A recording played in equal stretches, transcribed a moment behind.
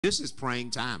This is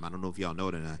praying time. I don't know if y'all know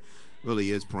that. It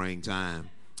really is praying time.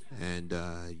 And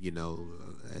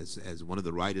as one of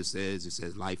the writers says, it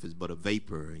says life is but a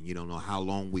vapor, and you don't know how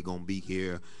long we're gonna be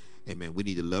here. Amen. We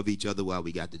need to love each other while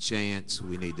we got the chance.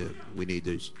 We need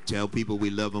to tell people we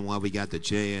love them while we got the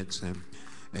chance. And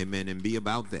amen. And be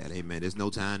about that. Amen. There's no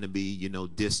time to be,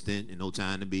 distant, and no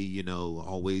time to be,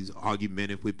 always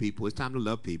argumentative with people. It's time to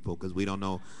love people because we don't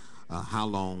know how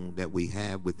long that we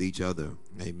have with each other.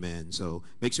 Amen. So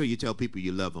make sure you tell people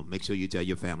you love them. Make sure you tell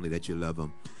your family that you love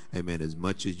them. Amen. As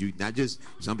much as you, not just,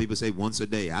 some people say once a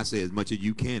day. I say as much as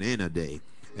you can in a day.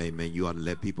 Amen. You ought to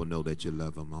let people know that you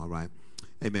love them. All right.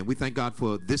 Amen. We thank God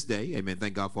for this day. Amen.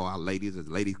 Thank God for our ladies, as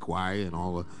ladies choir and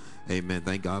all. Amen.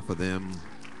 Thank God for them.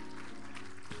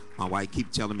 My wife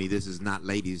keep telling me this is not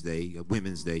Ladies' Day,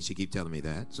 Women's Day. She keep telling me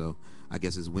that. So I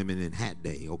guess it's Women in Hat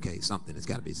Day. Okay, something. It's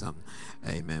got to be something.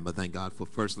 Amen. But thank God for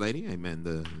First Lady. Amen.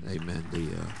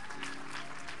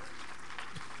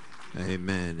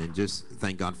 Amen. And just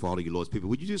thank God for all of you Lord's people.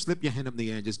 Would you just slip your hand up in the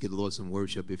air and just give the Lord some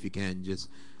worship if you can? Just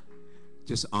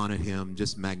honor Him.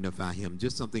 Just magnify Him.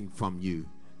 Just something from you.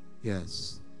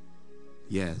 Yes.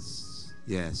 Yes.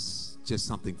 Yes. Just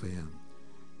something for Him.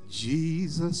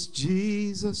 Jesus,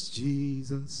 Jesus,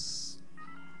 Jesus.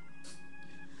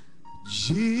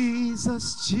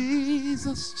 Jesus,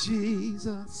 Jesus,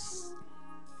 Jesus.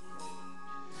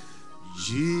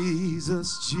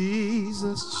 Jesus,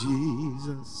 Jesus,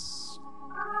 Jesus.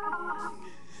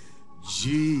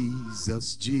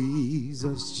 Jesus,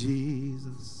 Jesus,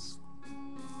 Jesus.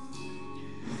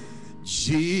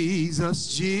 Jesus,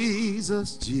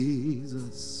 Jesus,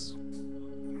 Jesus.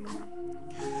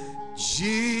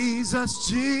 Jesus,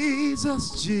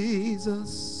 Jesus,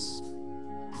 Jesus.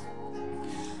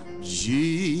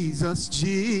 Jesus,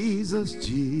 Jesus,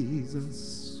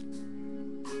 Jesus.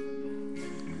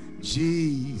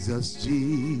 Jesus,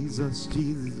 Jesus,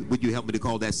 Jesus. Would you help me to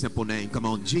call that simple name? Come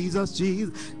on. Jesus,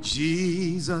 Jesus.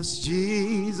 Jesus,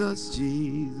 Jesus,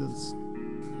 Jesus.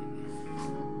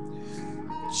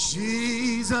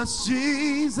 Jesus,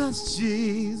 Jesus,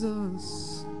 Jesus.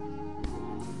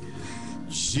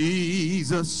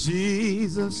 Jesus,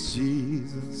 Jesus,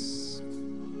 Jesus.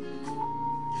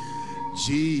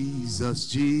 Jesus,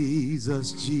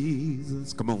 Jesus,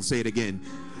 Jesus. Come on, say it again.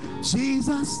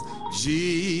 Jesus,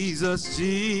 Jesus,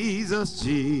 Jesus,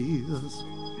 Jesus.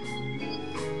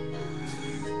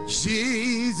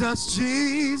 Jesus,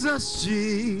 Jesus,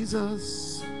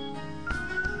 Jesus.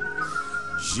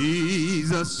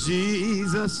 Jesus,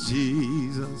 Jesus,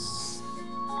 Jesus.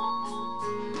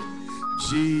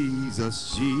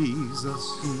 Jesus, Jesus.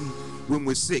 When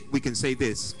we're sick, we can say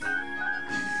this.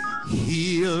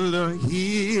 Healer,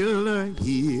 healer,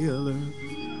 healer.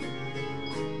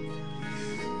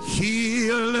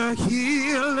 Healer,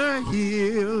 healer,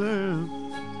 healer.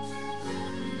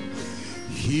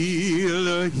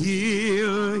 Healer,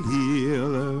 healer,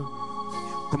 healer.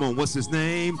 Come on, what's his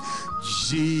name?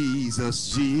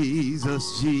 Jesus,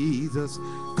 Jesus, Jesus.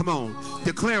 Come on,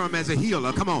 declare him as a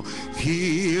healer. Come on.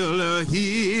 Healer,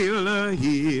 healer,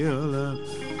 healer.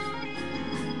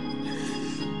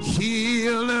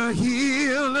 Healer,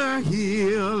 healer,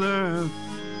 healer.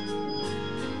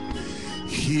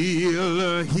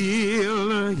 Healer,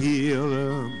 healer,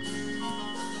 healer.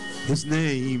 His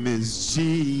name is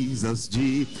Jesus.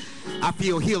 I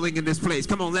feel healing in this place.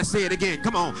 Come on, let's say it again.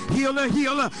 Come on. Healer,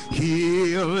 healer,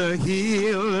 healer,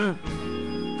 healer.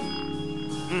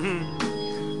 Mm-hmm.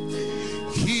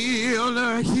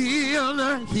 Healer,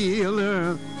 healer,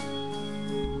 healer.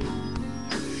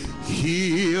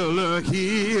 Healer,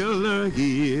 healer,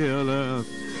 healer.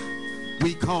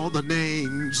 We call the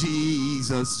name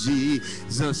Jesus,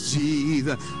 Jesus,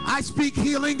 Jesus. I speak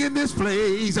healing in this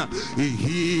place.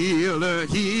 Healer,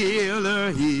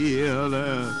 healer,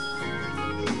 healer.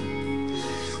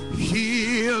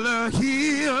 Healer,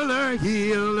 healer,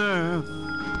 healer.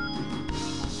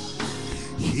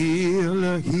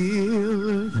 Healer,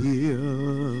 healer,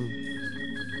 healer.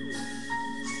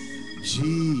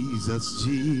 Jesus,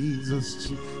 Jesus,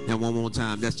 Jesus. Now one more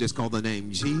time. Let's just call the name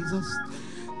Jesus.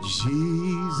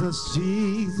 Jesus,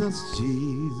 Jesus,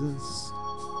 Jesus.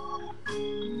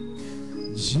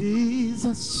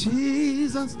 Jesus,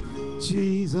 Jesus,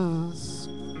 Jesus.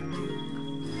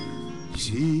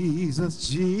 Jesus,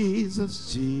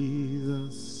 Jesus,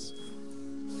 Jesus.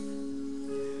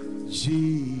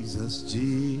 Jesus,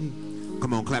 Jesus.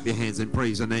 Come on, clap your hands and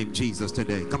praise the name Jesus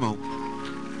today. Come on.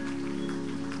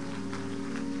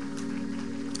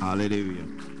 Hallelujah.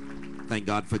 Thank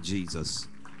God for Jesus.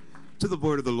 To the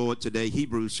word of the Lord today,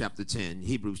 Hebrews chapter 10.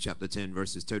 Hebrews chapter 10,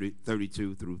 verses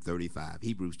 32 through 35.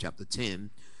 Hebrews chapter 10,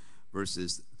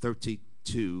 verses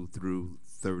 32 through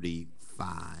 35.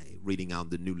 5, reading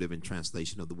out the New Living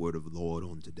Translation of the Word of the Lord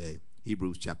on today.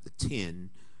 Hebrews chapter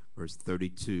 10, verse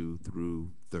 32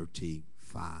 through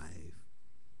 35.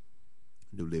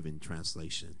 New Living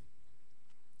Translation.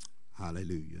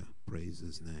 Hallelujah. Praise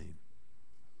his name.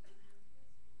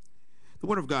 The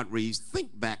Word of God reads,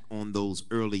 think back on those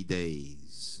early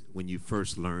days when you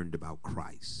first learned about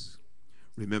Christ.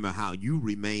 Remember how you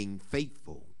remained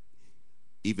faithful,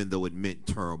 even though it meant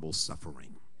terrible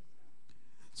suffering.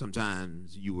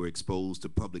 Sometimes you were exposed to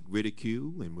public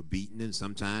ridicule and were beaten, and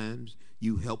sometimes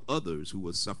you helped others who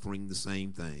were suffering the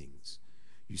same things.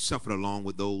 You suffered along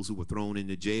with those who were thrown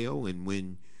into jail, and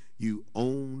when you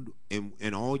owned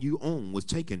and all you owned was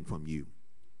taken from you,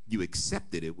 you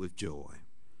accepted it with joy.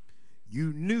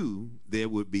 You knew there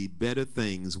would be better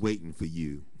things waiting for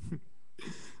you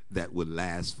that would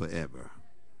last forever.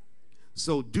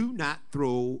 So do not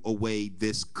throw away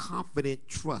this confident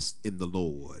trust in the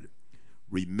Lord.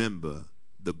 Remember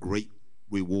the great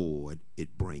reward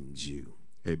it brings you.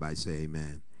 Everybody say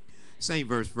amen. Same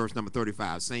verse number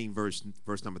 35. Same verse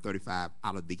number 35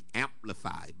 out of the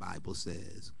Amplified Bible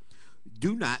says,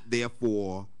 do not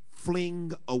therefore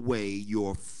fling away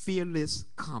your fearless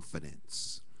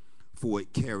confidence, for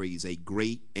it carries a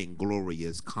great and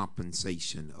glorious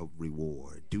compensation of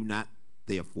reward. Do not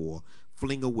therefore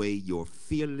fling away your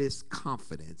fearless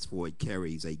confidence, for it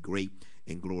carries a great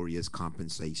and glorious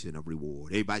compensation of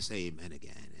reward. Everybody say amen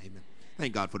again. Amen.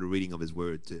 Thank God for the reading of his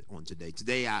word on today.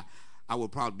 Today I will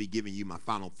probably be giving you my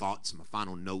final thoughts, my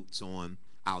final notes on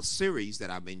our series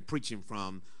that I've been preaching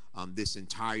from this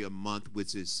entire month,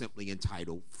 which is simply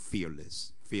entitled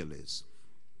Fearless. Fearless.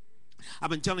 I've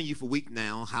been telling you for weeks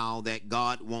now how that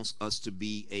God wants us to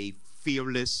be a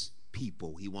fearless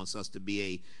people. He wants us to be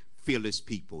a fearless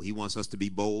people. He wants us to be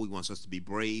bold. He wants us to be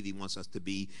brave. He wants us to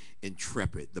be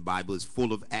intrepid. The Bible is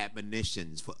full of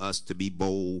admonitions for us to be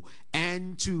bold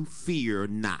and to fear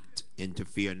not. And to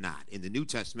fear not. In the New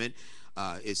Testament,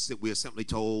 we are simply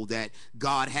told that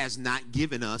God has not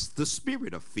given us the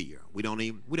spirit of fear. We don't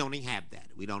even have that.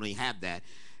 We don't even have that.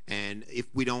 And if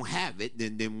we don't have it,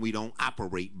 then we don't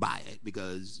operate by it,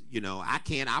 because, I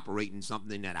can't operate in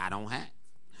something that I don't have.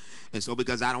 And so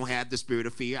because I don't have the spirit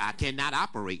of fear, I cannot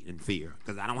operate in fear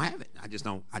because I don't have it. I just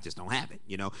don't have it.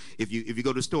 If you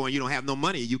go to the store and you don't have no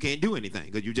money, you can't do anything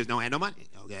because you just don't have no money.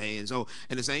 Okay. And so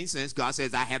in the same sense, God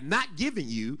says, I have not given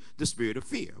you the spirit of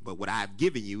fear, but what I have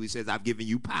given you, he says, I've given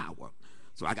you power.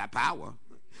 So I got power.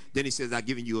 Then he says, I've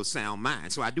given you a sound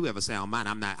mind. So I do have a sound mind.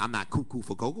 I'm not cuckoo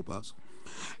for Cocoa Puffs.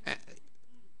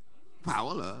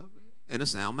 Power, love, and a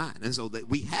sound mind. And so that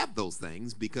we have those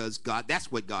things because God,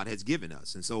 that's what God has given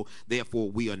us. And so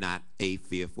therefore we are not a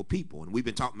fearful people. And we've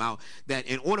been talking about that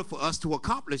in order for us to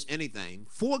accomplish anything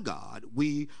for God,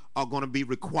 we are going to be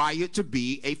required to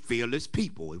be a fearless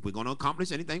people. If we're going to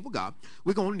accomplish anything for God,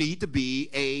 we're going to need to be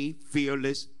a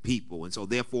fearless people. And so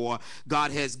therefore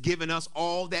God has given us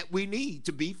all that we need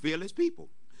to be fearless people,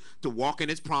 to walk in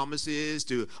his promises,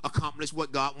 to accomplish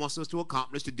what God wants us to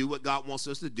accomplish, to do what God wants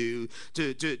us to do,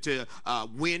 to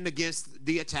win against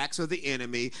the attacks of the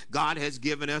enemy. God has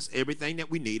given us everything that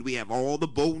we need. We have all the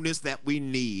boldness that we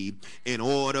need in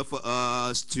order for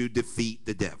us to defeat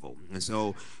the devil. And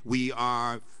so we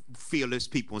are fearless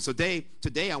people. And so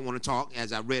today I want to talk,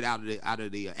 as I read out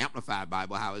of the Amplified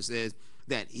Bible, how it says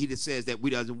that he just says that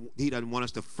he doesn't want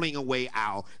us to fling away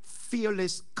our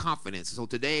fearless confidence. So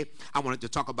today I wanted to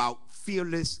talk about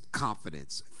fearless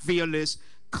confidence. Fearless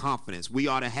confidence. We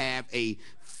ought to have a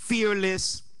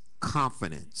fearless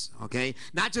confidence, okay?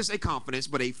 Not just a confidence,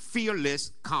 but a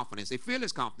fearless confidence. A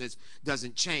fearless confidence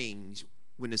doesn't change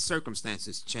when the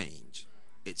circumstances change.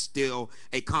 It's still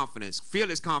a confidence.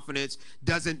 Fearless confidence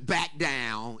doesn't back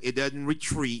down. It doesn't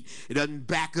retreat. It doesn't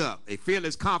back up. A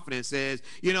fearless confidence says,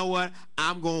 you know what?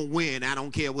 I'm going to win. I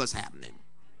don't care what's happening.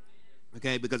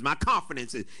 Okay, because my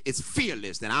confidence is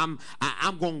fearless that I'm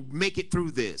going to make it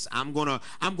through this. I'm going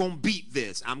to beat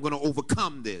this. I'm going to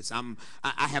overcome this.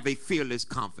 I have a fearless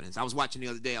confidence. I was watching the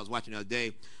other day.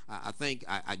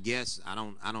 I guess I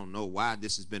don't know why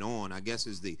this has been on. I guess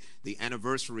it's the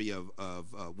anniversary of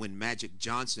when Magic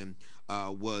Johnson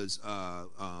was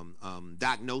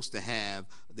diagnosed to have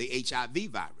the HIV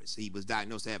virus. He was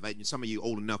diagnosed to have. Some of you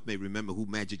old enough may remember who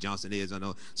Magic Johnson is. I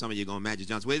know some of you are going Magic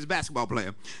Johnson. Well, he's a basketball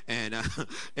player, and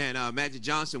Magic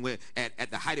Johnson, at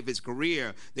the height of his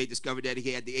career, they discovered that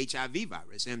he had the HIV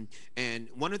virus. And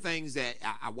one of the things that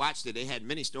I watched it, they had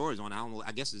many stories on. I don't know.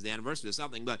 I guess it's the anniversary or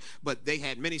something, but they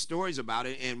had many stories about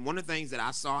it. And one of the things that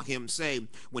I saw him say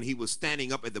when he was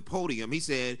standing up at the podium, he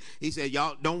said,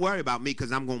 y'all don't worry about me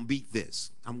because I'm going to beat this.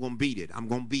 this. I'm going to beat it. I'm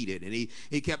going to beat it. And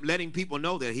he kept letting people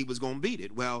know that he was going to beat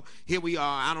it. Well, here we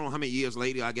are. I don't know how many years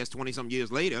later. I guess 20-some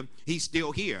years later. He's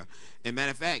still here. And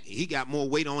matter of fact, he got more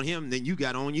weight on him than you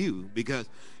got on you. Because,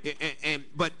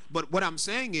 but what I'm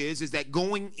saying is that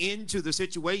going into the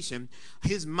situation,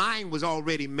 his mind was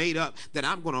already made up that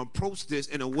I'm going to approach this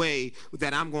in a way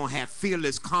that I'm going to have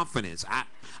fearless confidence.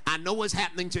 I know what's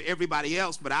happening to everybody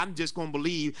else, but I'm just going to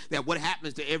believe that what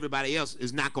happens to everybody else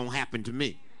is not going to happen to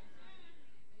me.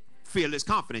 Fearless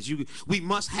confidence. We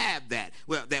must have that.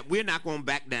 Well, that we're not going to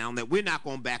back down, that we're not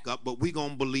going to back up, but we're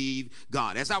going to believe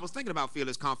God. As I was thinking about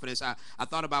fearless confidence, I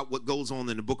thought about what goes on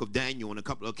in the book of Daniel on a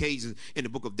couple of occasions in the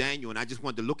book of Daniel, and I just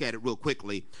wanted to look at it real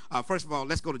quickly. First of all,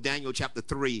 let's go to Daniel chapter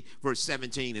 3, verse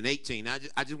 17 and 18. I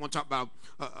just want to talk about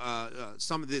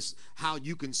some of this, how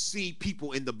you can see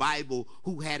people in the Bible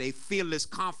who had a fearless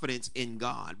confidence in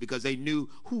God because they knew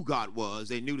who God was.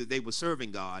 They knew that they were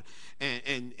serving God.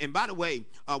 And by the way,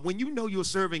 when you know you're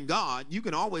serving God, you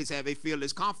can always have a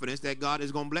fearless confidence that God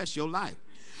is going to bless your life.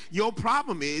 Your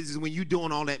problem is when you're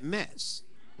doing all that mess.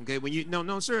 Okay, when you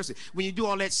no seriously, when you do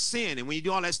all that sin and when you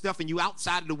do all that stuff and you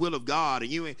outside of the will of God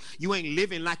and you ain't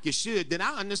living like you should, then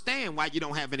I understand why you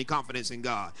don't have any confidence in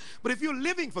God. But if you're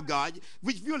living for God,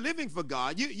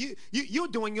 you're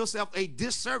doing yourself a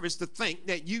disservice to think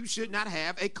that you should not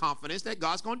have a confidence that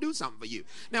God's going to do something for you.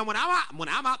 Now, when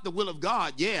I'm out the will of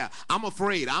God, yeah, I'm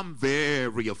afraid. I'm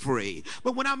very afraid.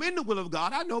 But when I'm in the will of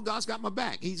God, I know God's got my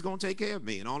back. He's going to take care of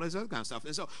me and all this other kind of stuff.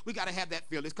 And so we got to have that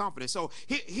fearless confidence. So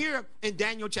here in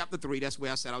Daniel chapter 3, that's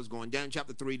where I said I was going. Daniel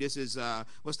chapter 3, this is,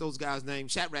 what's those guys'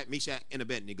 names? Shadrach, Meshach, and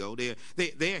Abednego.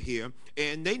 They're here,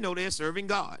 and they know they're serving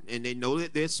God, and they know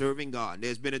that they're serving God.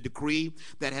 There's been a decree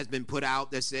that has been put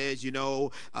out that says, you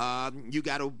know, you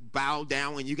got to bow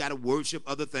down and you got to worship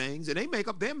other things, and they make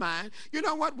up their mind, you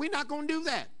know what, we're not going to do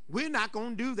that. We're not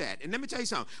going to do that. And let me tell you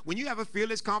something. When you have a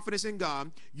fearless confidence in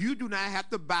God, you do not have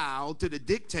to bow to the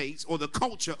dictates or the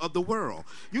culture of the world.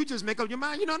 You just make up your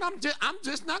mind, you know, I'm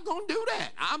just not going to do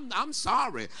that. I'm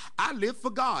sorry. I live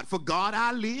for God. For God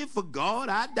I live, for God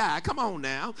I die. Come on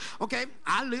now. Okay?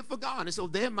 I live for God. And so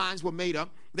their minds were made up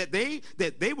that they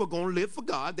were going to live for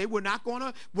God. They were not going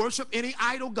to worship any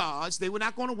idol gods. They were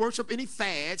not going to worship any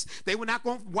fads. They were not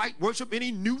going to worship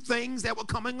any new things that were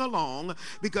coming along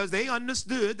because they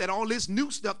understood that all this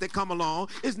new stuff that come along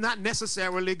is not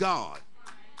necessarily God.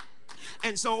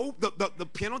 And so the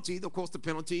penalty, of course, the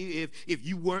penalty, if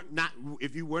you were not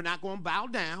going to bow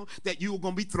down, that you were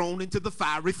going to be thrown into the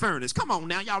fiery furnace. Come on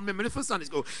now, y'all remember this for Sunday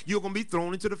school. You're going to be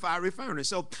thrown into the fiery furnace.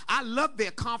 So I love their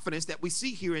confidence that we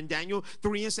see here in Daniel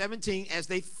 3 and 17 as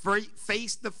they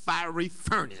face the fiery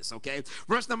furnace. Okay,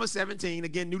 verse number 17,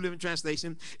 again, New Living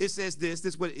Translation. It says this.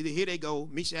 This what here they go.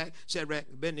 Meshach, Shadrach,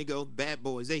 Abednego, bad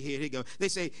boys. Here they go. They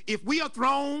say, if you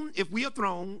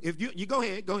go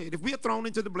ahead. If we are thrown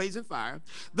into the blazing fire,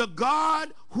 the God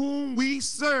whom we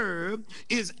serve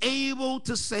is able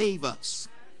to save us.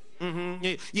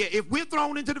 Yeah, if we're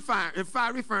thrown into the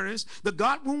fiery furnace, the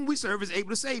God whom we serve is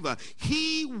able to save us.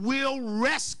 He will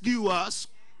rescue us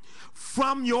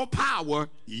from your power,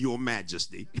 your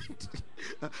majesty.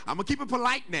 I'm going to keep it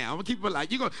polite now. He's going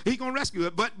to rescue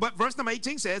it. But verse number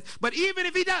 18 says, but even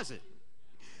if he doesn't,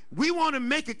 we want to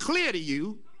make it clear to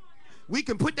you. We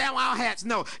can put down our hats.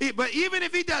 No, but even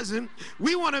if he doesn't,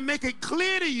 we want to make it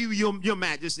clear to you, your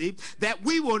majesty, that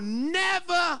we will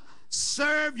never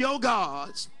serve your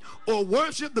gods or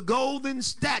worship the golden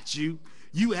statue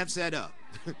you have set up.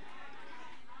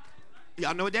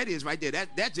 Y'all know what that is right there.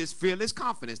 That's just fearless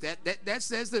confidence. That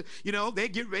says that, you know, they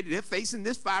get ready. They're facing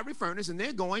this fiery furnace and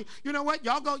they're going, you know what,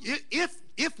 y'all go,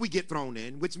 if we get thrown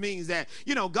in, which means that,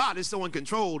 you know, God is so in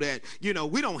control that, you know,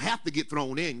 we don't have to get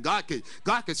thrown in. God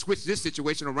could switch this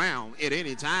situation around at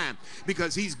any time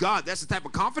because he's God. That's the type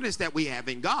of confidence that we have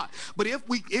in God. But if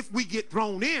we get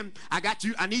thrown in,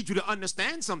 I need you to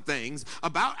understand some things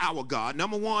about our God.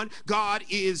 Number one, God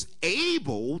is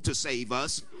able to save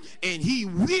us and he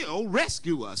will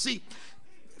rescue us. See,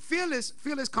 fearless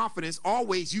confidence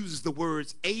always uses the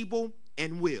words able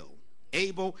and will.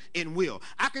 Able and will.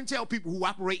 I can tell people who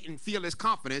operate in fearless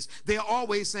confidence, they're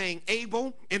always saying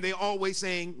able and they're always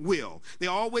saying will. They're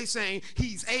always saying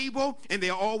he's able and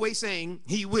they're always saying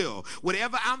he will.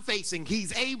 Whatever I'm facing,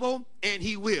 he's able and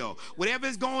he will. Whatever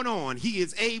is going on, he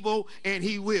is able and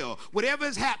he will. Whatever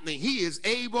is happening, he is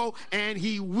able and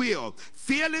he will.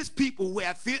 Fearless people who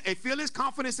have a fearless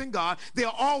confidence in God, they're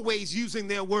always using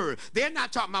their word. They're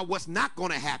not talking about what's not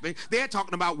going to happen. They're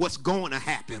talking about what's going to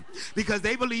happen because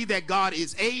they believe that God God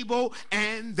is able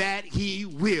and that he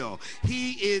will.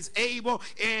 He is able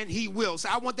and he will. So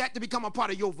I want that to become a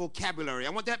part of your vocabulary. I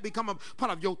want that to become a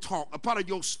part of your talk, a part of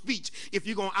your speech. If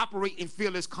you're going to operate in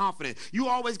fearless confidence, you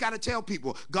always got to tell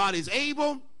people God is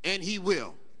able and he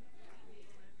will.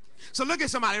 So look at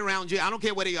somebody around you. I don't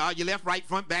care where they are, your left, right,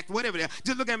 front, back, whatever they are.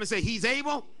 Just look at them and say, he's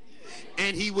able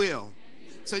and he will.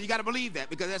 So you got to believe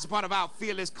that, because that's a part of our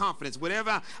fearless confidence.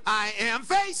 Whatever I am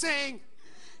facing,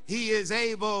 he is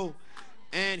able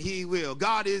and he will.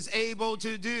 God is able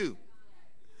to do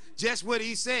just what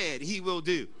he said he will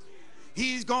do.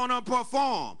 He's going to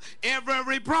perform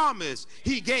every promise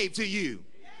he gave to you.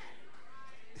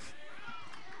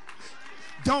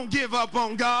 Don't give up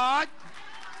on God,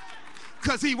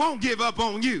 because he won't give up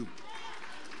on you.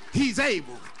 He's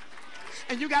able.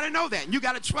 And you got to know that, and you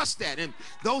got to trust that. And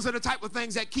those are the type of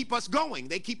things that keep us going.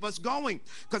 They keep us going,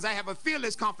 because I have a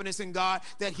fearless confidence in God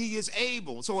that he is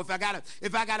able. So if I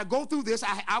gotta go through this,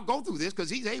 I'll go through this, because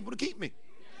he's able to keep me,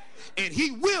 and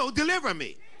he will deliver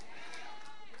me.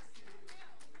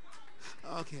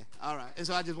 Okay, all right. And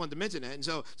so I just wanted to mention that. And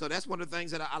so that's one of the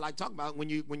things that I like talking about when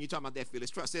you talk about that fearless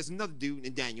trust. There's another dude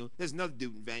in Daniel. There's another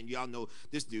dude in Daniel. Y'all know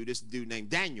this dude named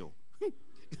Daniel.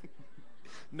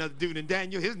 Another dude in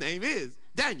Daniel, his name is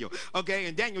Daniel. Okay,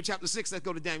 in Daniel chapter 6, let's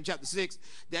go to Daniel chapter 6.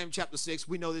 Daniel chapter 6,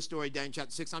 we know this story, Daniel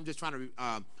chapter 6. I'm just trying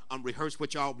to rehearse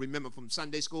what y'all remember from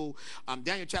Sunday school.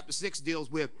 Daniel chapter 6 deals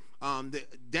with,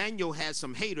 Daniel has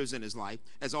some haters in his life,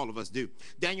 as all of us do.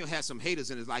 Daniel has some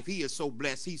haters in his life. He is so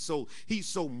blessed. He's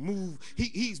so moved.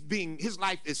 His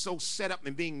life is so set up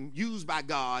and being used by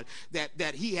God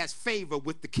that he has favor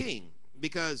with the king.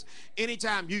 Because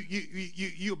anytime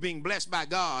you're being blessed by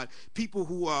God, people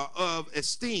who are of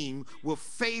esteem will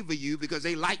favor you because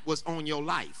they like what's on your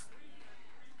life.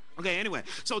 Okay, anyway,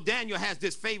 so Daniel has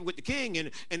this favor with the king, and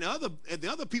the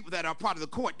other people that are part of the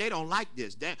court, they don't like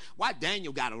this. Why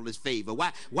Daniel got all this favor?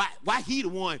 Why he the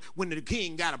one when the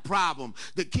king got a problem,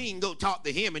 the king go talk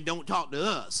to him and don't talk to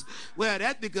us? Well,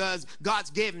 that's because God's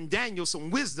given Daniel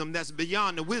some wisdom that's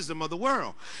beyond the wisdom of the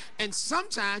world. And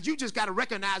sometimes you just got to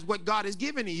recognize what God has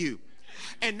given to you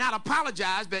and not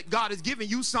apologize that God has given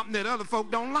you something that other folk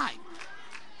don't like.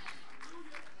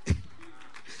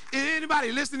 Is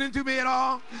anybody listening to me at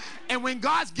all? And when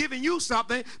God's giving you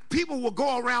something, people will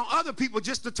go around other people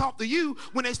just to talk to you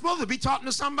when they're supposed to be talking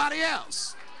to somebody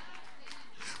else.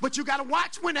 But you got to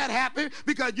watch when that happens,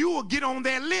 because you will get on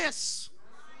their list.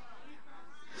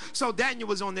 So Daniel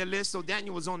was on their list.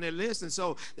 And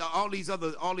so all these other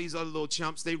little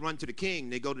chumps, they run to the king.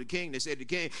 They go to the king. They say to the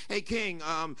king, "Hey king,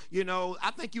 I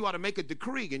think you ought to make a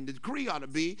decree, and the decree ought to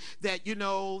be that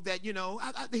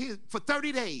for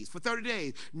 30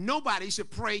 days, nobody should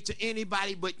pray to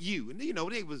anybody but you." And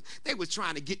they was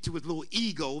trying to get to his little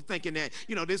ego, thinking that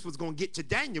this was going to get to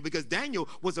Daniel, because Daniel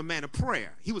was a man of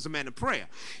prayer. He was a man of prayer.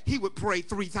 He would pray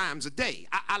 3 times a day.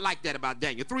 I like that about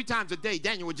Daniel. 3 times a day,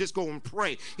 Daniel would just go and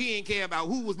pray. He didn't care about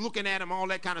who was looking at him, all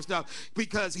that kind of stuff,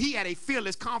 because he had a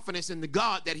fearless confidence in the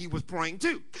God that he was praying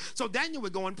to. So Daniel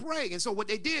would go and pray. And so what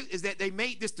they did is that they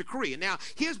made this decree. And now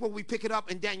here's where we pick it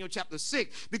up in Daniel chapter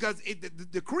 6, because the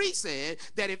decree said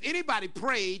that if anybody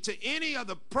prayed to any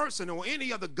other person or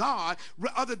any other God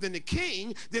other than the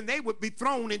king, then they would be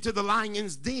thrown into the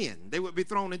lion's den. They would be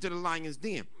thrown into the lion's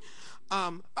den.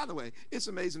 By the way, it's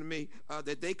amazing to me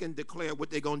that they can declare what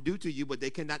they're going to do to you, but they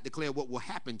cannot declare what will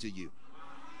happen to you.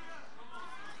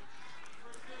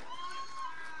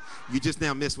 You just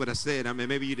now missed what I said. I mean,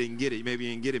 maybe you didn't get it. Maybe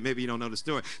you didn't get it. Maybe you don't know the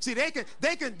story. See, they can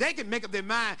make up their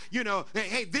mind,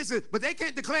 hey, this is, but they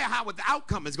can't declare what the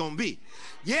outcome is going to be.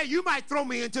 Yeah, you might throw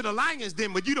me into the lion's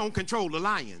den, but you don't control the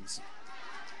lions.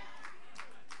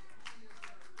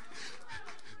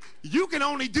 You can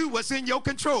only do what's in your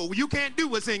control. You can't do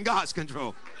what's in God's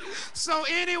control. So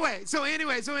anyway, so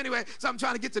I'm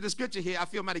trying to get to the scripture here. I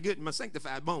feel mighty good in my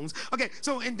sanctified bones. Okay,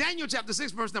 so in Daniel chapter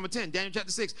 6, verse number 10, Daniel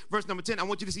chapter 6, verse number 10, I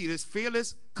want you to see this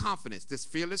fearless confidence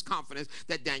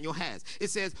that Daniel has. It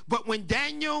says, but when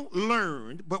Daniel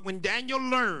learned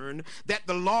that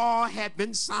the law had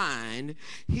been signed,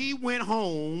 he went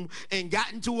home and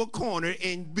got into a corner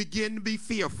and began to be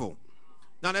fearful.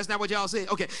 No, that's not what y'all said.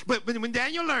 Okay, but when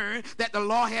Daniel learned that the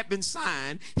law had been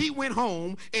signed, he went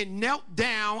home and knelt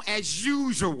down as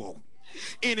usual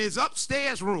in his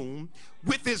upstairs room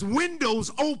with his windows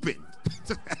open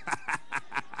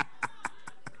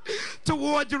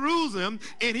toward Jerusalem,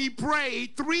 and he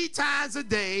prayed 3 times a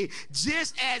day,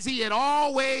 just as he had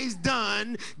always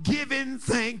done, giving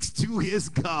thanks to his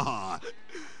God.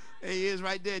 There he is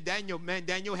right there.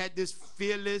 Daniel had this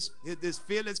fearless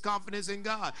confidence in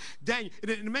God. Daniel,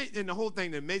 and the whole thing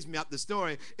that amazed me out the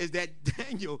story is that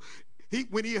Daniel,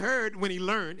 When he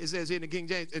learned, it says here in the King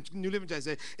James, New Living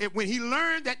Translation, when he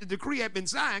learned that the decree had been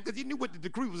signed, because he knew what the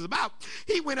decree was about,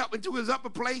 he went up into his upper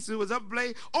place,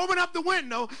 opened up the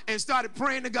window, and started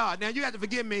praying to God. Now, you have to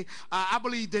forgive me. I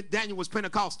believe that Daniel was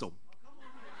Pentecostal.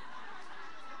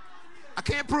 I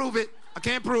can't prove it.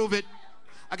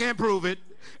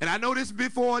 And I know this is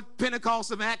before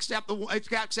Pentecost of Acts chapter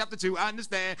 2. I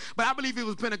understand. But I believe it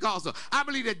was Pentecostal. I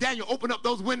believe that Daniel opened up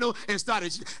those windows and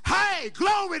started, hey,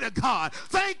 glory to God.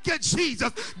 Thank you,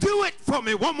 Jesus. Do it for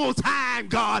me one more time,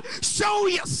 God. Show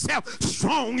yourself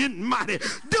strong and mighty.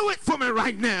 Do it for me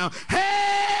right now.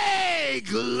 Hey,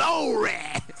 glory.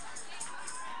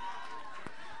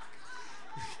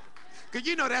 Because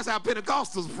you know that's how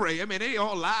Pentecostals pray. I mean, they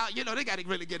all loud. You know, they got to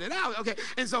really get it out. Okay.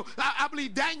 And so I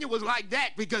believe Daniel was like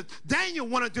that because Daniel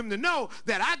wanted them to know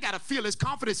that I got to feel his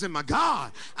confidence in my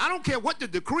God. I don't care what the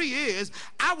decree is.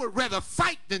 I would rather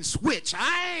fight than switch.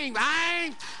 I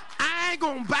ain't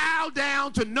going to bow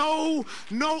down to no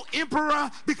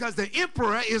emperor because the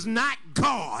emperor is not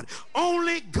God.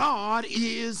 Only God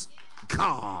is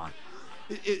God.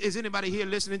 Is anybody here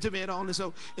listening to me at all? And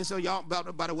so y'all,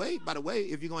 by the way,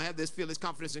 if you're going to have this fearless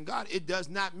confidence in God, it does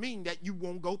not mean that you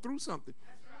won't go through something.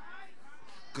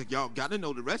 Because y'all got to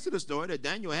know the rest of the story, that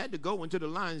Daniel had to go into the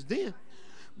lion's den.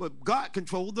 But God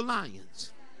controlled the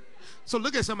lions. So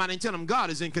look at somebody and tell them God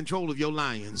is in control of your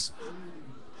lions.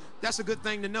 That's a good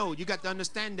thing to know. You got to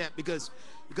understand that because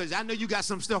I know you got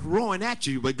some stuff roaring at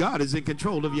you, but God is in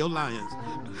control of your lions.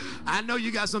 I know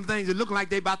you got some things that look like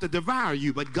they're about to devour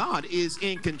you, but God is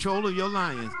in control of your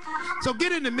lions. So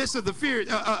get in the midst of the fear,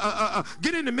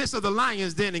 get in the midst of the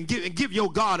lions then and give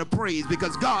your God a praise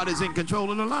because God is in control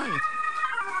of the lions.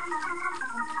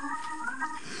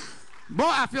 Boy,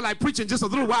 I feel like preaching just a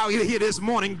little while here this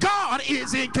morning. God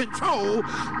is in control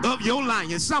of your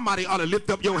lions. Somebody ought to lift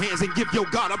up your hands and give your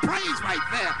God a praise right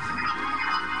there.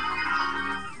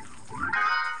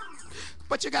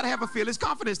 But you got to have a fearless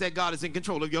confidence that God is in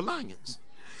control of your lions.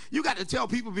 You got to tell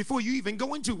people before you even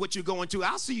go into what you're going to,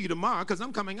 I'll see you tomorrow because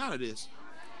I'm coming out of this.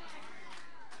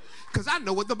 Because I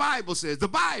know what the Bible says. The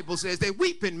Bible says that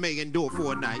weeping may endure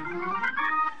for a night.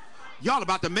 Y'all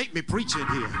about to make me preach in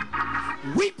here.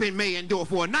 Weeping may endure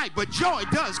for a night, but joy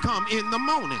does come in the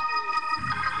morning.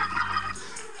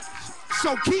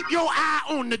 So keep your eye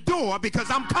on the door because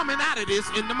I'm coming out of this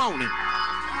in the morning.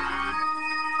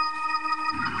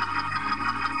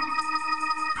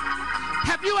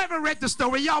 Have you ever read the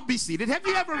story? Y'all be seated. Have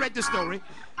you ever read the story?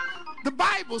 The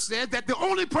Bible says that the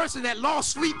only person that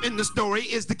lost sleep in the story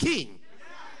is the king.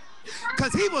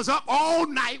 Because he was up all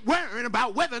night worrying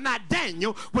about whether or not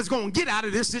Daniel was going to get out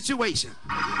of this situation.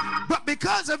 But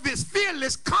because of his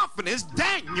fearless confidence,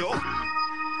 Daniel,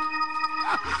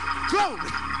 glory,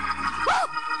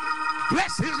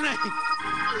 bless his name,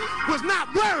 was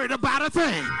not worried about a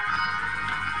thing.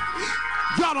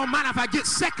 Y'all don't mind if I get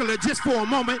secular just for a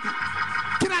moment?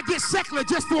 Can I get secular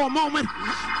just for a moment?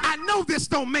 I know this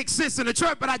don't make sense in the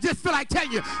church, but I just feel like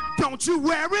telling you, don't you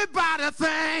worry about a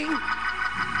thing.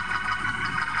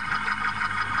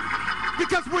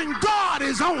 Because when God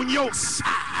is on your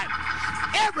side,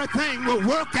 everything will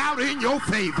work out in your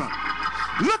favor.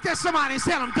 Look at somebody and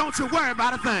tell them, don't you worry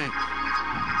about a thing.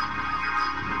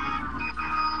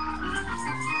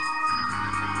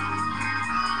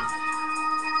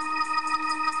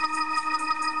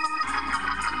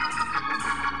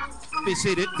 Be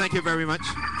seated. Thank you very much.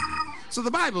 So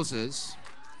the Bible says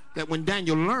that when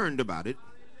Daniel learned about it,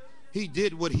 he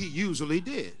did what he usually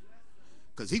did.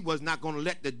 Because he was not going to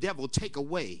let the devil take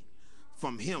away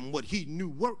from him what he knew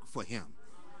worked for him.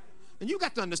 And you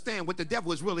got to understand what the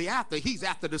devil is really after. He's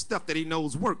after the stuff that he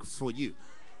knows works for you.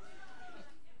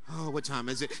 Oh, what time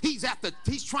is it? He's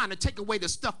trying to take away the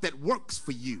stuff that works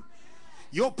for you.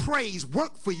 Your praise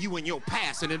worked for you in your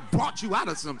past and it brought you out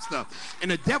of some stuff.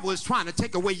 And the devil is trying to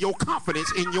take away your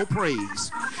confidence in your praise.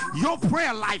 Your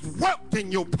prayer life worked in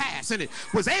your past and it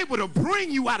was able to bring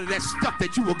you out of that stuff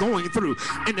that you were going through.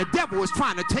 And the devil is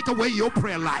trying to take away your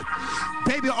prayer life.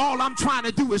 Baby, all I'm trying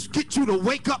to do is get you to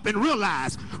wake up and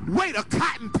realize, wait a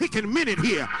cotton picking minute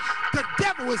here. The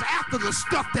devil is after the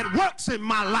stuff that works in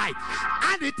my life.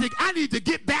 I need to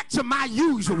get back to my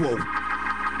usual.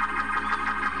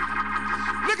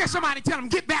 Look at somebody, tell them,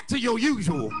 get back to your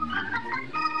usual.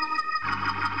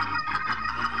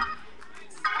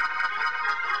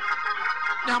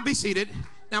 Now be seated.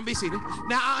 Now be seated.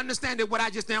 Now I understand that what I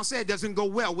just now said doesn't go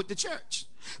well with the church.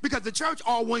 Because the church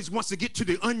always wants to get to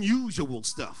the unusual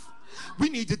stuff. We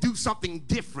need to do something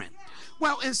different.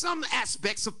 Well, in some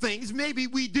aspects of things, maybe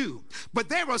we do. But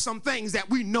there are some things that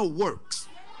we know works.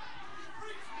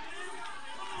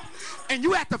 And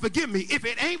you have to forgive me. If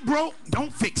it ain't broke,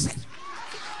 don't fix it.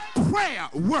 Prayer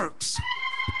works.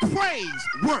 Praise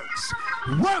works.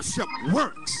 Worship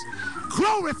works.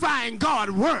 Glorifying God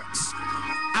works.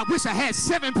 I wish I had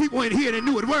 7 people in here that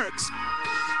knew it works.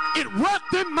 It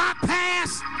worked in my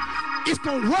past. It's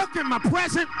going to work in my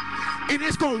present. And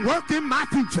it's going to work in my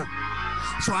future.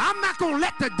 So I'm not going to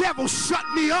let the devil shut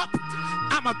me up.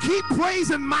 I'm going to keep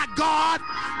praising my God.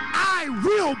 I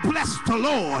will bless the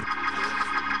Lord,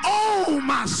 oh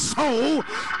my soul,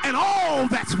 and all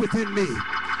that's within me.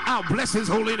 I'll bless his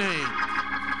holy name.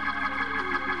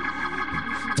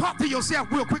 Talk to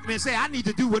yourself real quickly and say, I need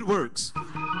to do what works.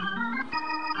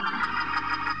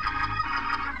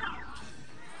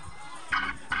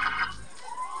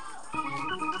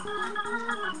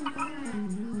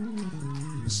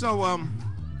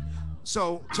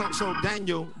 So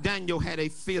Daniel had a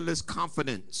fearless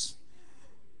confidence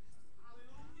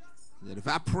that if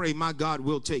I pray, my God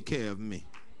will take care of me.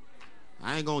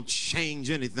 I ain't gonna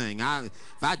change anything.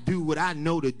 If I do what I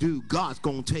know to do, God's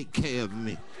gonna take care of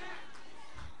me.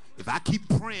 If I keep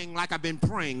praying like I've been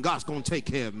praying, God's gonna take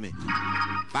care of me.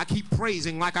 If I keep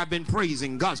praising like I've been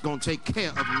praising, God's gonna take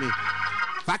care of me.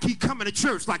 If I keep coming to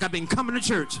church like I've been coming to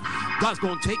church, God's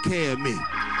gonna take care of me.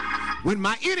 When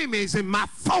my enemies and my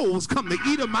foes come to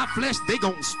eat of my flesh, they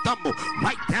gonna stumble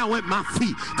right down at my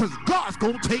feet, because God's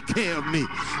gonna take care of me.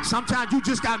 Sometimes you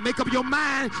just gotta make up your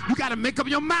mind. You gotta make up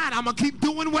your mind. I'm gonna keep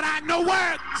doing what I know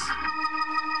works.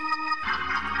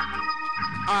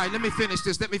 All right, let me finish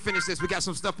this. We got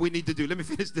some stuff we need to do. Let me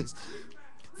finish this.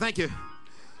 Thank you.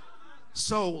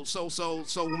 So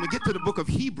when we get to the book of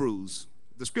Hebrews,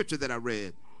 the scripture that I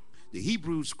read, the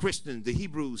Hebrews Christians, the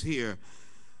Hebrews here,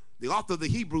 the author of the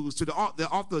Hebrews the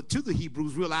author to the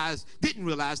Hebrews didn't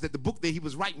realize that the book that he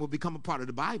was writing would become a part of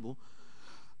the Bible.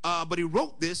 But he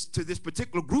wrote this to this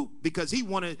particular group because he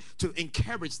wanted to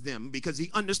encourage them, because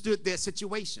he understood their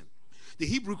situation. The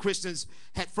Hebrew Christians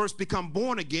had first become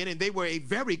born again, and they were a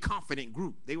very confident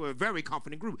group. They were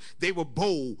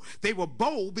bold. They were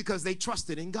bold because they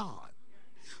trusted in God.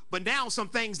 But now some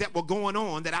things that were going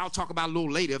on that I'll talk about a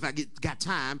little later if I got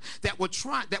time, that was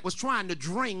trying to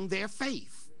drain their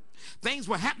faith. Things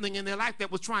were happening in their life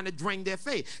that was trying to drain their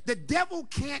faith. The devil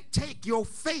can't take your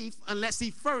faith unless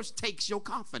he first takes your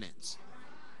confidence.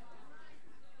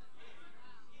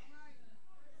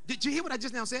 Did you hear what I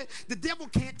just now said? The devil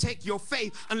can't take your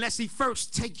faith unless he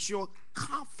first takes your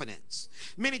confidence.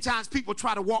 Many times people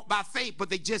try to walk by faith, but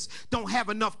they just don't have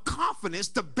enough confidence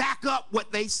to back up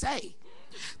what they say.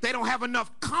 They don't have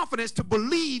enough confidence to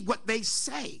believe what they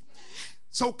say.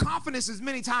 So confidence is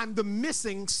many times the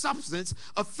missing substance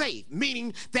of faith,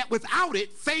 meaning that without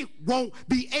it, faith won't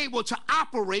be able to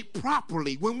operate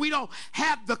properly. When we don't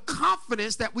have the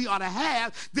confidence that we ought to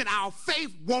have, then our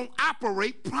faith won't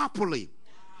operate properly.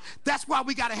 That's why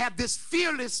we got to have this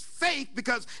fearless faith,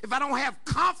 because if I don't have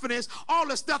confidence, all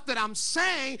the stuff that I'm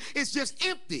saying is just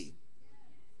empty,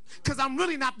 because I'm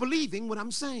really not believing what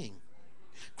I'm saying.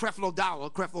 Creflo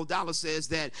Dollar says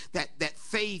that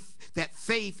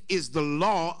faith is the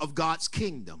law of God's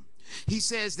kingdom. He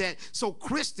says that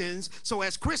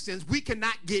as Christians, we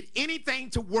cannot get anything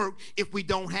to work if we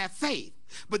don't have faith.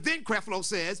 But then Creflo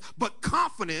says, but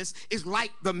confidence is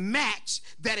like the match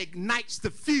that ignites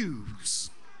the fuse.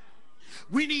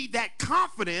 We need that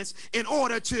confidence in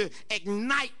order to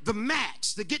ignite the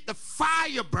match, to get the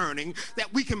fire burning,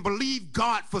 that we can believe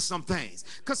God for some things.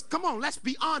 Because, come on, let's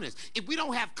be honest. If we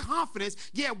don't have confidence,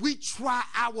 yeah, we try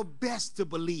our best to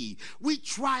believe. We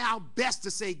try our best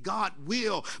to say God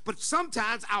will. But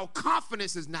sometimes our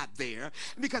confidence is not there.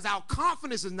 And because our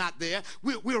confidence is not there,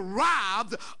 we're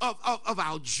robbed of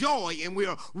our joy, and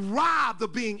we're robbed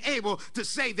of being able to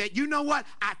say that, you know what,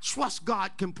 I trust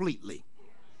God completely.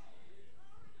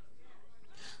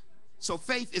 So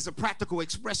faith is a practical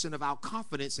expression of our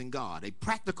confidence in God, a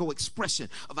practical expression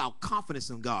of our confidence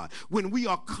in God. When we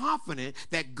are confident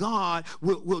that God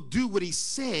will do what he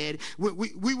said,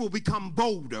 we will become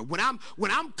bolder. When I'm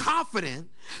confident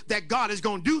that God is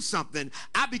going to do something,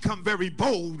 I become very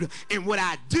bold in what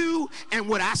I do and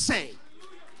what I say.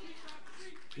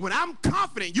 When I'm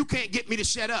confident, you can't get me to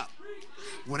shut up.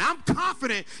 When I'm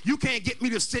confident, you can't get me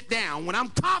to sit down. When I'm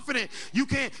confident, you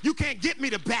can't get me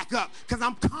to back up, because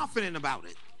I'm confident about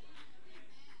it.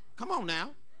 Come on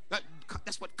now.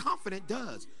 That's what confident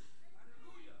does.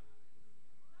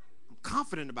 I'm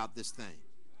confident about this thing.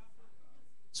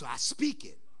 So I speak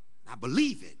it. I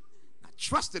believe it. I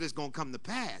trust that it's going to come to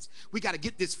pass. We got to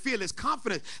get this fearless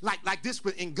confidence like this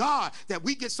in God, that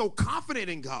we get so confident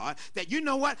in God that, you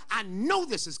know what, I know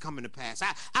this is coming to pass.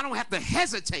 I don't have to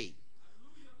hesitate.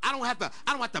 I don't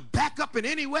have to back up in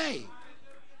any way.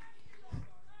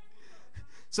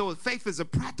 So faith is a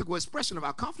practical expression of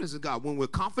our confidence in God. When we're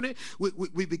confident,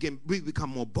 we become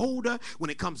more bolder when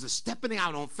it comes to stepping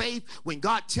out on faith. When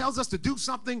God tells us to do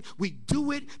something, we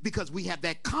do it because we have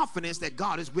that confidence that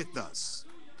God is with us.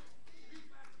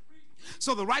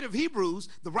 So the writer of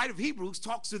Hebrews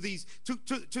talks to these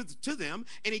to them,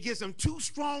 and he gives them two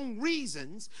strong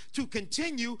reasons to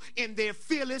continue in their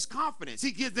fearless confidence.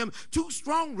 He gives them two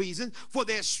strong reasons for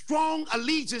their strong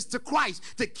allegiance to Christ,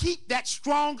 to keep that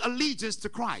strong allegiance to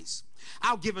Christ.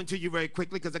 I'll give them to you very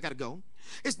quickly because I got to go.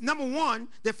 It's number one,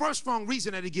 the first strong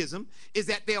reason that he gives them is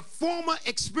that their former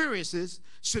experiences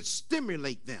should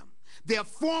stimulate them. Their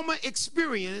former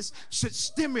experience should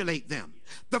stimulate them.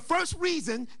 The first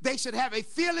reason they should have a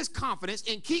fearless confidence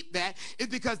and keep that is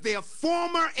because their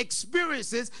former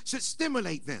experiences should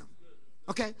stimulate them.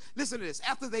 Okay, listen to this.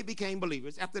 After they became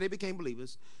believers,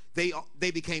 they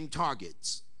became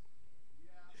targets.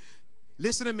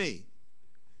 Listen to me.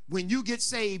 When you get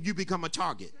saved, you become a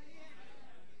target.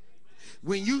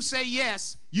 When you say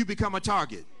yes, you become a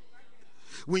target.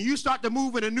 When you start to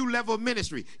move in a new level of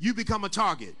ministry, you become a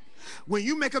target. When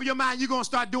you make up your mind you're going to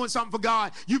start doing something for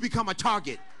God, you become a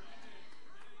target.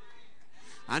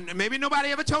 And maybe nobody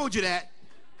ever told you that.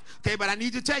 Okay, but I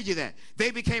need to tell you that.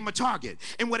 They became a target.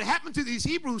 And what happened to these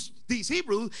Hebrews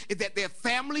is that their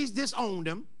families disowned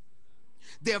them,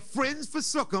 their friends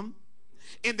forsook them,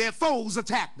 and their foes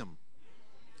attacked them.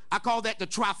 I call that the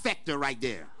trifecta right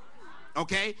there.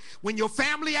 Okay? When your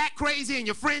family act crazy and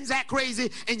your friends act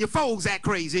crazy and your foes act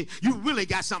crazy, you really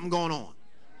got something going on.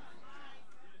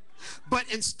 But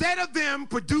instead of them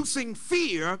producing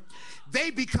fear,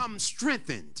 they become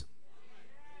strengthened.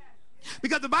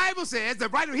 Because the Bible says, the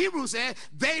writer of Hebrews said,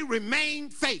 they remain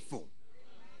faithful.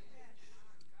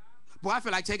 Boy, I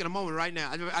feel like taking a moment right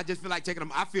now. I just feel like taking a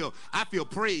moment. I feel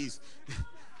praise.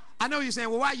 I know you're saying,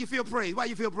 well, why you feel praise? Why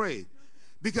you feel praise?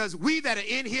 Because we that are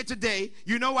in here today,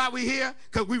 you know why we're here?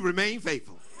 Because we remain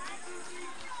faithful.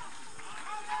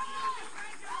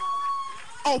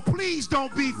 Oh, please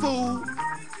don't be fooled.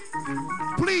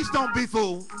 Please don't be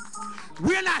fooled.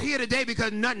 We're not here today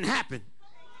because nothing happened.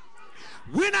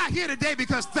 We're not here today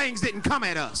because things didn't come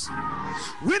at us.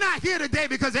 We're not here today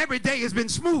because every day has been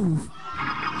smooth.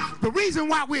 The reason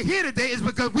why we're here today is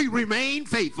because we remain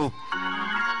faithful.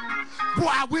 Boy,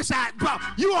 bro,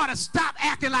 you ought to stop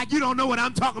acting like you don't know what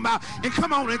I'm talking about and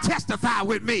come on and testify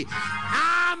with me.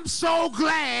 I'm so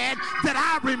glad that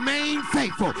I remain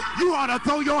faithful. You ought to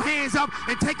throw your hands up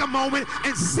and take a moment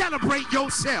and celebrate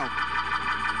yourself.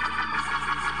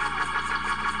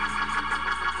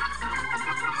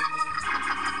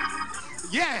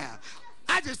 Yeah,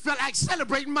 I just felt like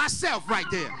celebrating myself right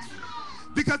there.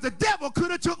 Because the devil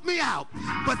could have took me out,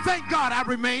 but thank God I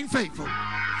remained faithful.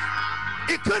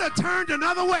 It could have turned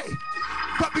another way,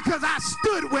 but because I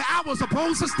stood where I was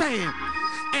supposed to stand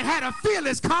and had a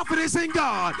fearless confidence in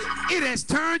God, it has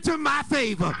turned to my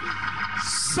favor.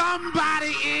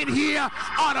 Somebody in here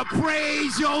ought to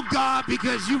praise your God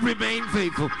because you remain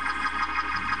faithful.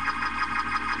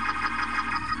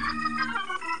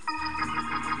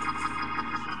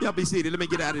 Y'all be seated. Let me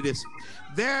get out of this.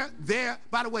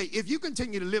 By the way, if you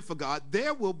continue to live for God,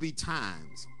 there will be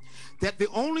times that the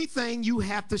only thing you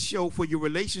have to show for your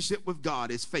relationship with God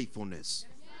is faithfulness.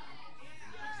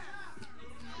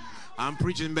 I'm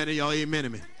preaching better, y'all. Amen to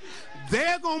me.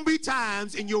 There are going to be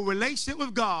times in your relationship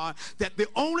with God that the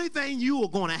only thing you are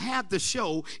going to have to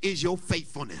show is your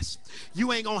faithfulness.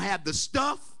 You ain't going to have the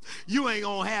stuff. You ain't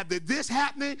going to have this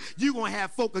happening. You're going to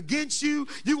have folk against you.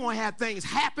 You're going to have things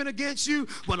happen against you.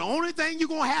 But the only thing you're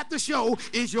going to have to show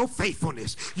is your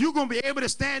faithfulness. You're going to be able to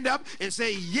stand up and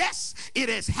say, yes, it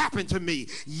has happened to me.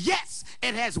 Yes,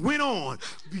 it has went on.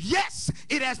 Yes,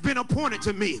 it has been appointed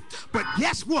to me. But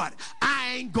guess what?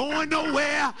 I ain't going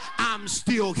nowhere. I'm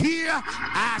still here.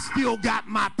 I still got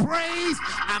my praise.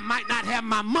 I might not have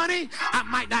my money. I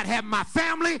might not have my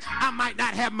family. I might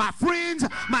not have my friends.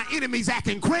 My enemies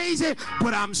acting crazy,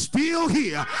 but I'm still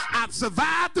here. I've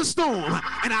survived the storm,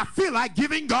 and I feel like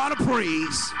giving God a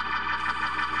praise.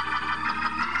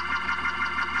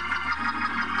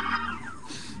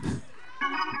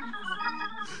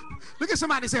 Look at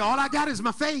somebody and say, all I got is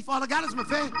my faith. All I got is my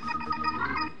faith.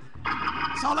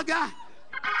 That's all I got.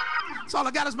 That's all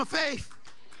I got is my faith.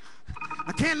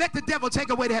 I can't let the devil take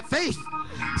away that faith.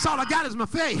 That's all I got is my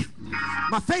faith.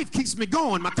 My faith keeps me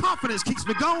going. My confidence keeps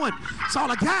me going. That's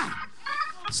all I got.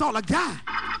 That's all I got.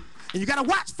 And you got to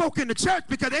watch folk in the church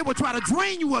because they will try to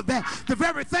drain you of that, the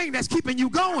very thing that's keeping you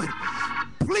going.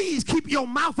 Please keep your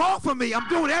mouth off of me. I'm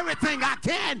doing everything I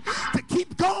can to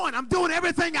keep going. I'm doing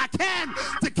everything I can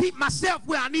to keep myself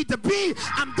where I need to be.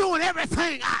 I'm doing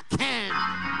everything I can.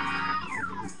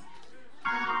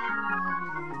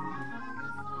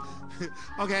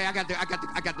 Okay, I got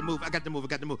to move.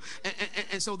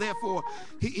 And so therefore,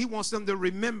 he wants them to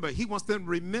remember. He wants them to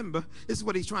remember. This is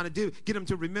what he's trying to do. Get them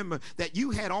to remember that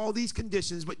you had all these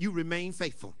conditions, but you remain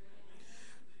faithful.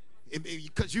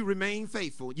 Because you remain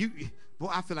faithful. Boy,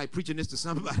 I feel like preaching this to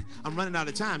somebody. I'm running out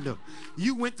of time though.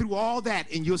 You went through all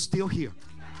that and you're still here.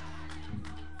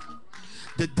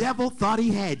 The devil thought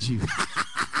he had you.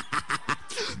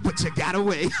 But you got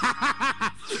away.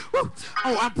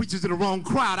 Oh, I'm preaching to the wrong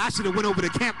crowd. I should have went over to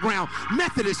Campground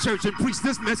Methodist Church and preached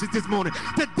this message this morning.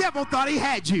 The devil thought he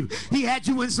had you. He had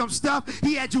you in some stuff.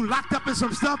 He had you locked up in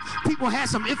some stuff. People had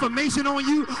some information on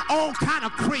you. All kind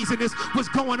of craziness was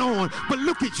going on. But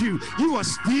look at you. You are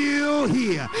still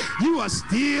here. You are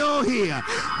still here.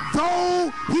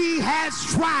 Though he has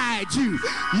tried you,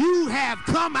 you have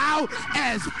come out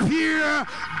as pure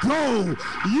gold.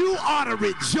 You ought to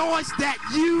rejoice that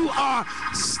you are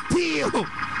still.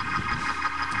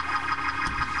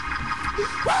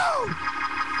 Woo!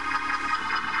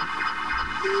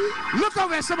 Look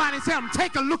over at somebody and tell them,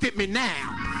 take a look at me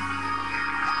now.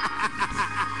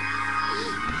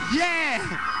 Yeah.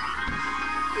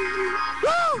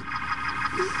 Woo!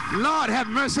 Lord have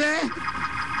mercy.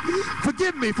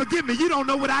 Forgive me. You don't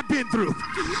know what I've been through.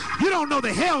 You don't know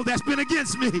the hell that's been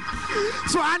against me.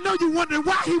 So I know you wondering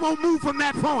why he won't move from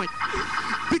that point.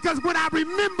 Because when I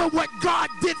remember what God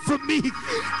did for me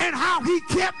and how he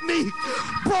kept me,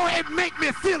 boy, it make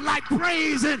me feel like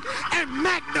praising and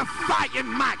magnifying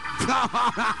my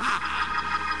God.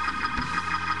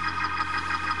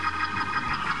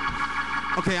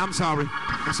 Okay, I'm sorry.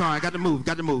 I got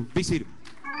to move. Be seated.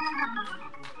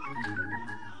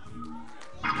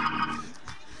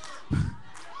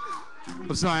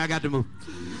 I'm sorry, I got to move.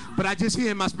 But I just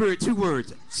hear in my spirit two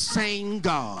words. Same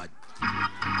God.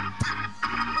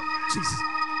 Jesus.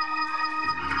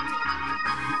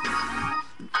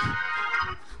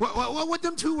 What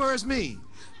them two words mean?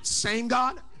 Same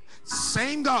God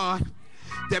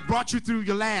that brought you through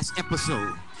your last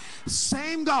episode.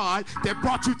 Same God that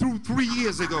brought you through 3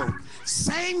 years ago.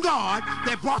 Same God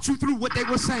that brought you through what they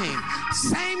were saying.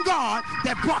 Same God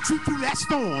that brought you through that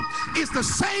storm is the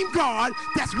same God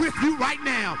that's with you right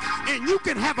now. And you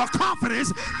can have a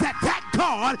confidence that that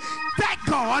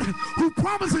God who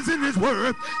promises in his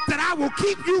word that I will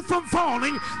keep you from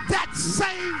falling, that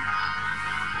same.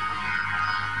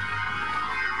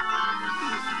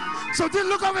 So just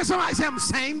look over at somebody and say, I'm the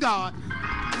same God.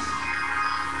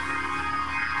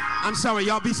 I'm sorry,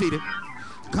 y'all, be seated.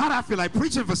 God, I feel like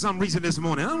preaching for some reason this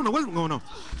morning. I don't know what's going on.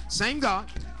 Same God.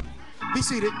 Be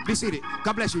seated.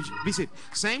 God bless you. Be seated.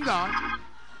 Same God.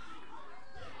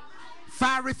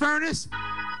 Fiery furnace.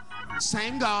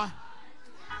 Same God.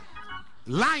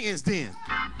 Lion's den.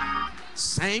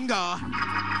 Same God.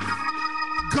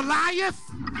 Goliath.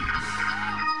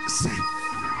 Same.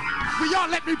 Will y'all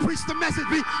let me preach the message?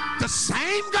 The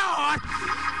same God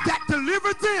that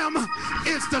delivered them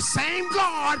is the same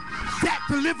God that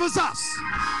delivers us.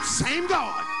 Same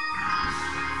God.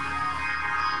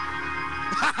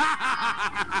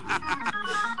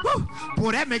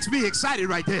 Boy, that makes me excited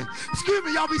right there. Excuse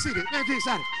me, y'all, be seated. Make me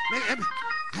excited.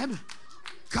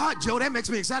 God, Joe, that makes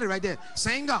me excited right there.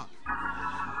 Same God.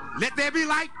 Let there be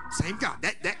light. Same God.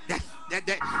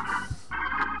 That.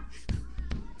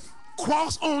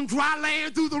 Cross on dry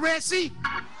land through the Red Sea.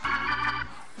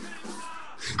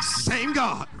 Same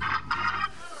God.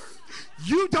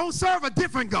 You don't serve a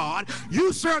different God.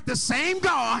 You serve the same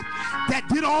God that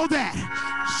did all that.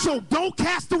 So don't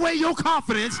cast away your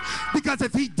confidence, because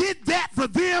if he did that for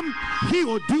them, he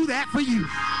will do that for you.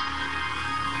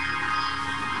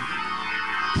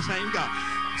 Same God.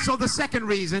 So the second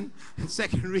reason,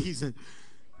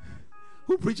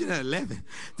 who preaching at 11?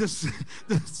 The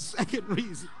second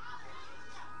reason.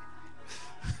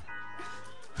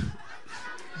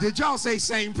 Did y'all say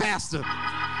same pastor?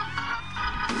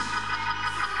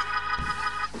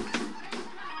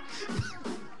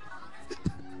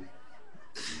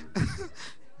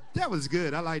 That was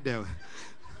good. I like that one.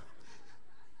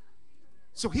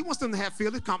 So he wants them to have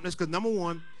fearless confidence because, number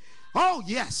one, oh,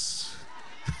 yes.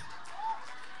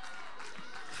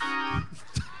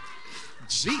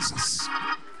 Jesus.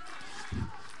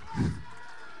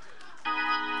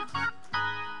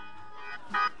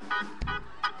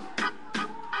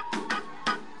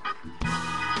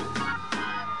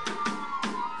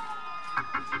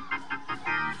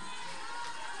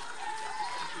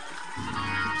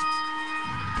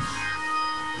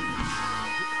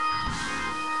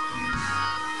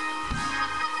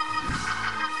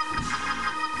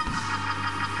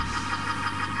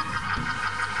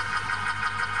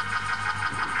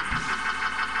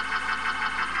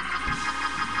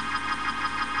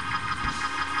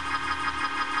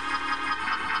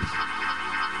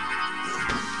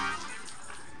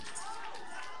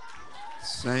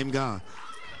 Same God.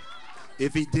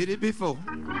 If he did it before,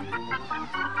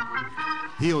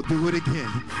 he'll do it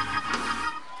again.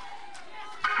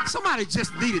 Somebody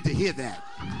just needed to hear that.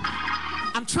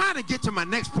 I'm trying to get to my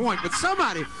next point, but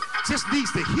somebody just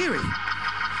needs to hear it.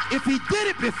 If he did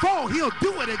it before, he'll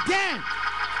do it again.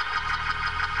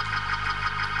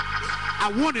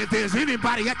 I wonder if there's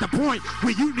anybody at the point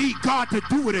where you need God to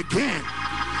do it again.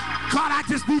 God, I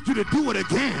just need you to do it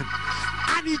again.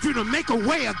 I need you to make a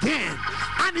way again.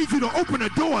 I need you to open a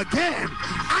door again.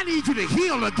 I need you to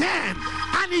heal again.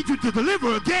 I need you to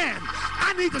deliver again.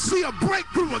 I need to see a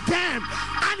breakthrough again.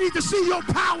 I need to see your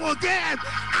power again.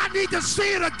 I need to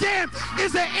see it again.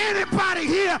 Is there anybody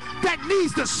here that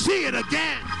needs to see it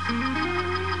again?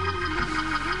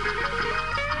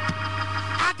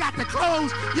 I got to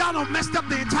close. Y'all done messed up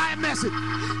the entire message.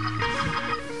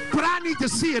 But I need to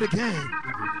see it again.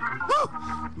 Woo.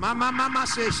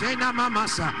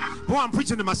 Boy, I'm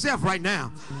preaching to myself right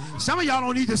now. Some of y'all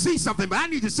don't need to see something, but I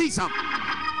need to see something.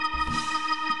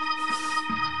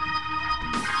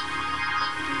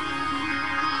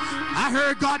 I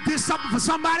heard God did something for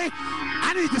somebody.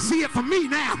 I need to see it for me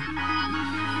now.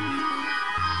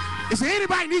 Is there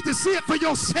anybody need to see it for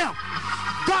yourself?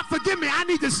 God, forgive me. I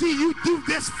need to see you do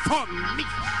this for me.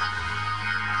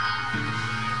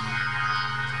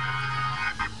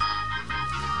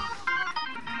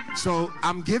 So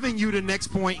I'm giving you the next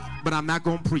point, but I'm not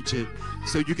going to preach it,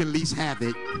 so you can at least have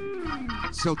it.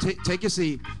 So take your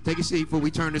seat. Take your seat before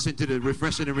we turn this into the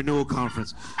Refreshing and Renewal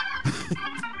Conference.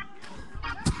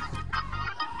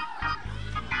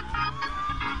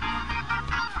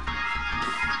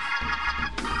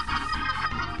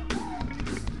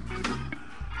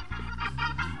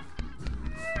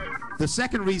 The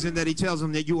second reason that he tells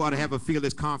them that you ought to have a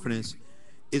fearless confidence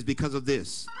is because of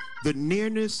this: the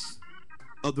nearness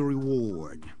of the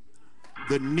reward.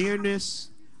 The nearness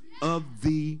of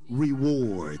the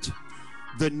reward.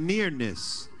 The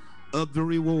nearness of the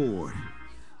reward.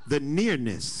 The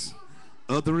nearness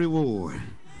of the reward.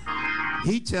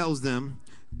 He tells them,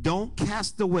 don't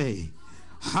cast away,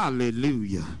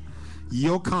 hallelujah,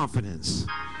 your confidence.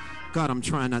 God, I'm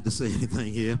trying not to say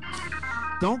anything here.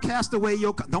 Don't cast away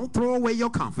don't throw away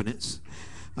your confidence.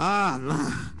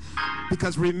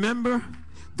 Because remember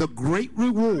the great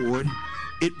reward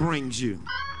it brings you.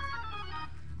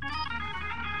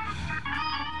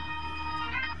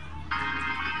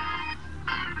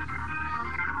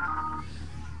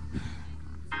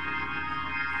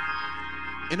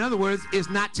 In other words, it's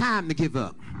not time to give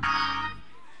up.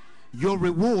 Your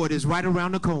reward is right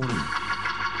around the corner.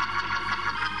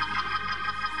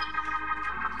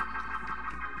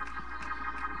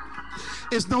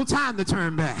 It's no time to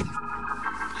turn back.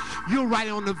 You're right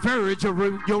on the verge of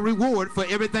your reward for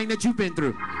everything that you've been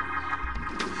through.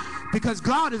 Because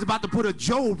God is about to put a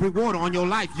Job reward on your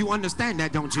life. You understand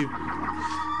that, don't you?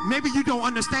 Maybe you don't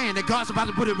understand that God's about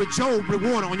to put a Job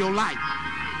reward on your life.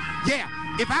 Yeah,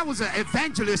 if I was an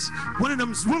evangelist, one of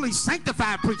them really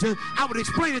sanctified preachers, I would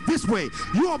explain it this way: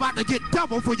 you're about to get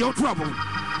double for your trouble.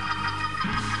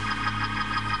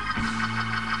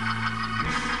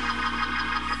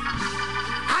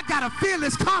 I got a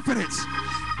fearless confidence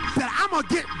that I'm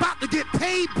about to get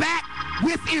paid back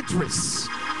with interest.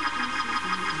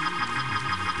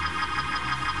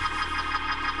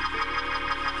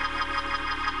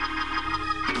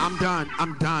 I'm done.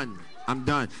 I'm done. I'm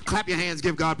done. Clap your hands.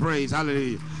 Give God praise.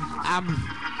 Hallelujah.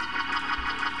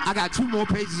 I got 2 more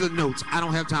pages of notes. I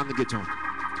don't have time to get to them.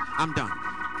 I'm done.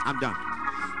 I'm done.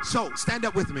 So stand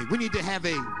up with me. We need to have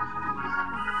a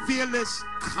fearless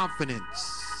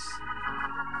confidence.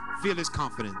 Fearless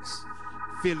confidence.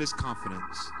 Fearless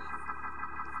confidence.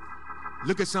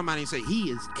 Look at somebody and say,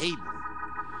 he is able.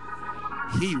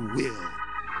 He will.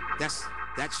 That's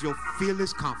your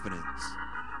fearless confidence.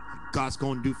 God's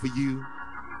going to do for you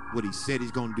what he said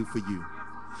he's going to do for you.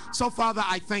 So, Father,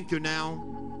 I thank you now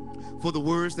for the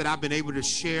words that I've been able to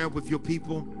share with your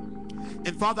people.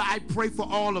 And, Father, I pray for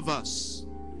all of us,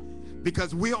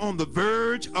 because we're on the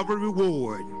verge of a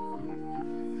reward.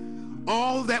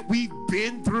 All that we've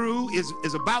been through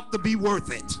is about to be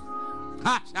worth it.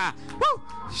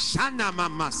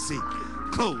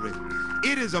 Glory.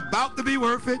 It is about to be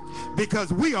worth it,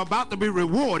 because we are about to be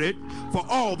rewarded for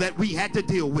all that we had to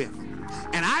deal with.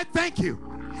 And I thank you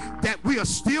that we are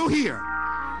still here.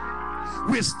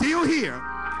 We're still here.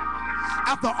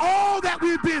 After all that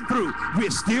we've been through,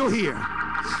 we're still here.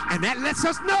 And that lets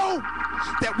us know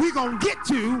that we're going to get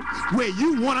to where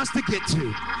you want us to get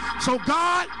to. So,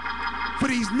 God, for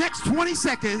these next 20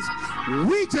 seconds,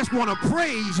 we just want to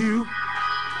praise you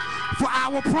for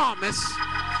our promise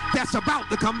that's about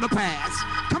to come to pass.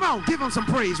 Come on, give them some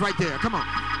praise right there. Come on.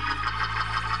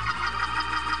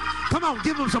 Come on,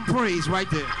 give him some praise right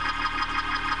there.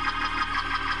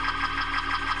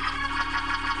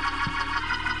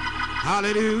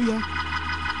 Hallelujah.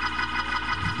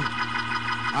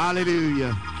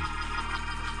 Hallelujah.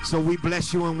 So we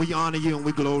bless you and we honor you and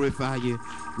we glorify you.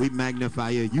 We magnify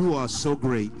you. You are so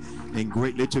great and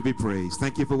greatly to be praised.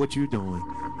 Thank you for what you're doing.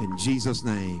 In Jesus'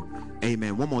 name,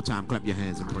 amen. One more time, clap your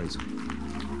hands and praise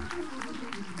him.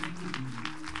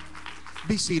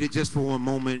 Be seated just for one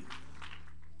moment.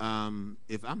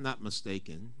 If I'm not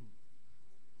mistaken,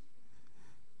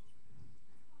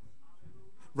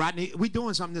 Rodney, we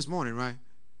doing something this morning, right?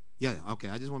 Yeah, okay.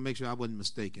 I just want to make sure I wasn't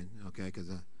mistaken, okay, because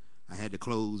I had to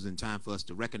close in time for us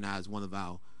to recognize one of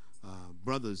our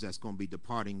brothers that's going to be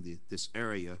departing this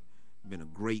area. Been a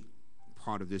great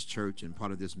part of this church and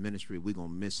part of this ministry. We're going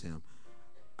to miss him.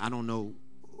 I don't know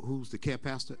who's the care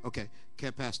pastor. Okay,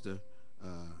 care pastor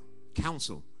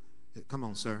council. Come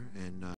on, sir. And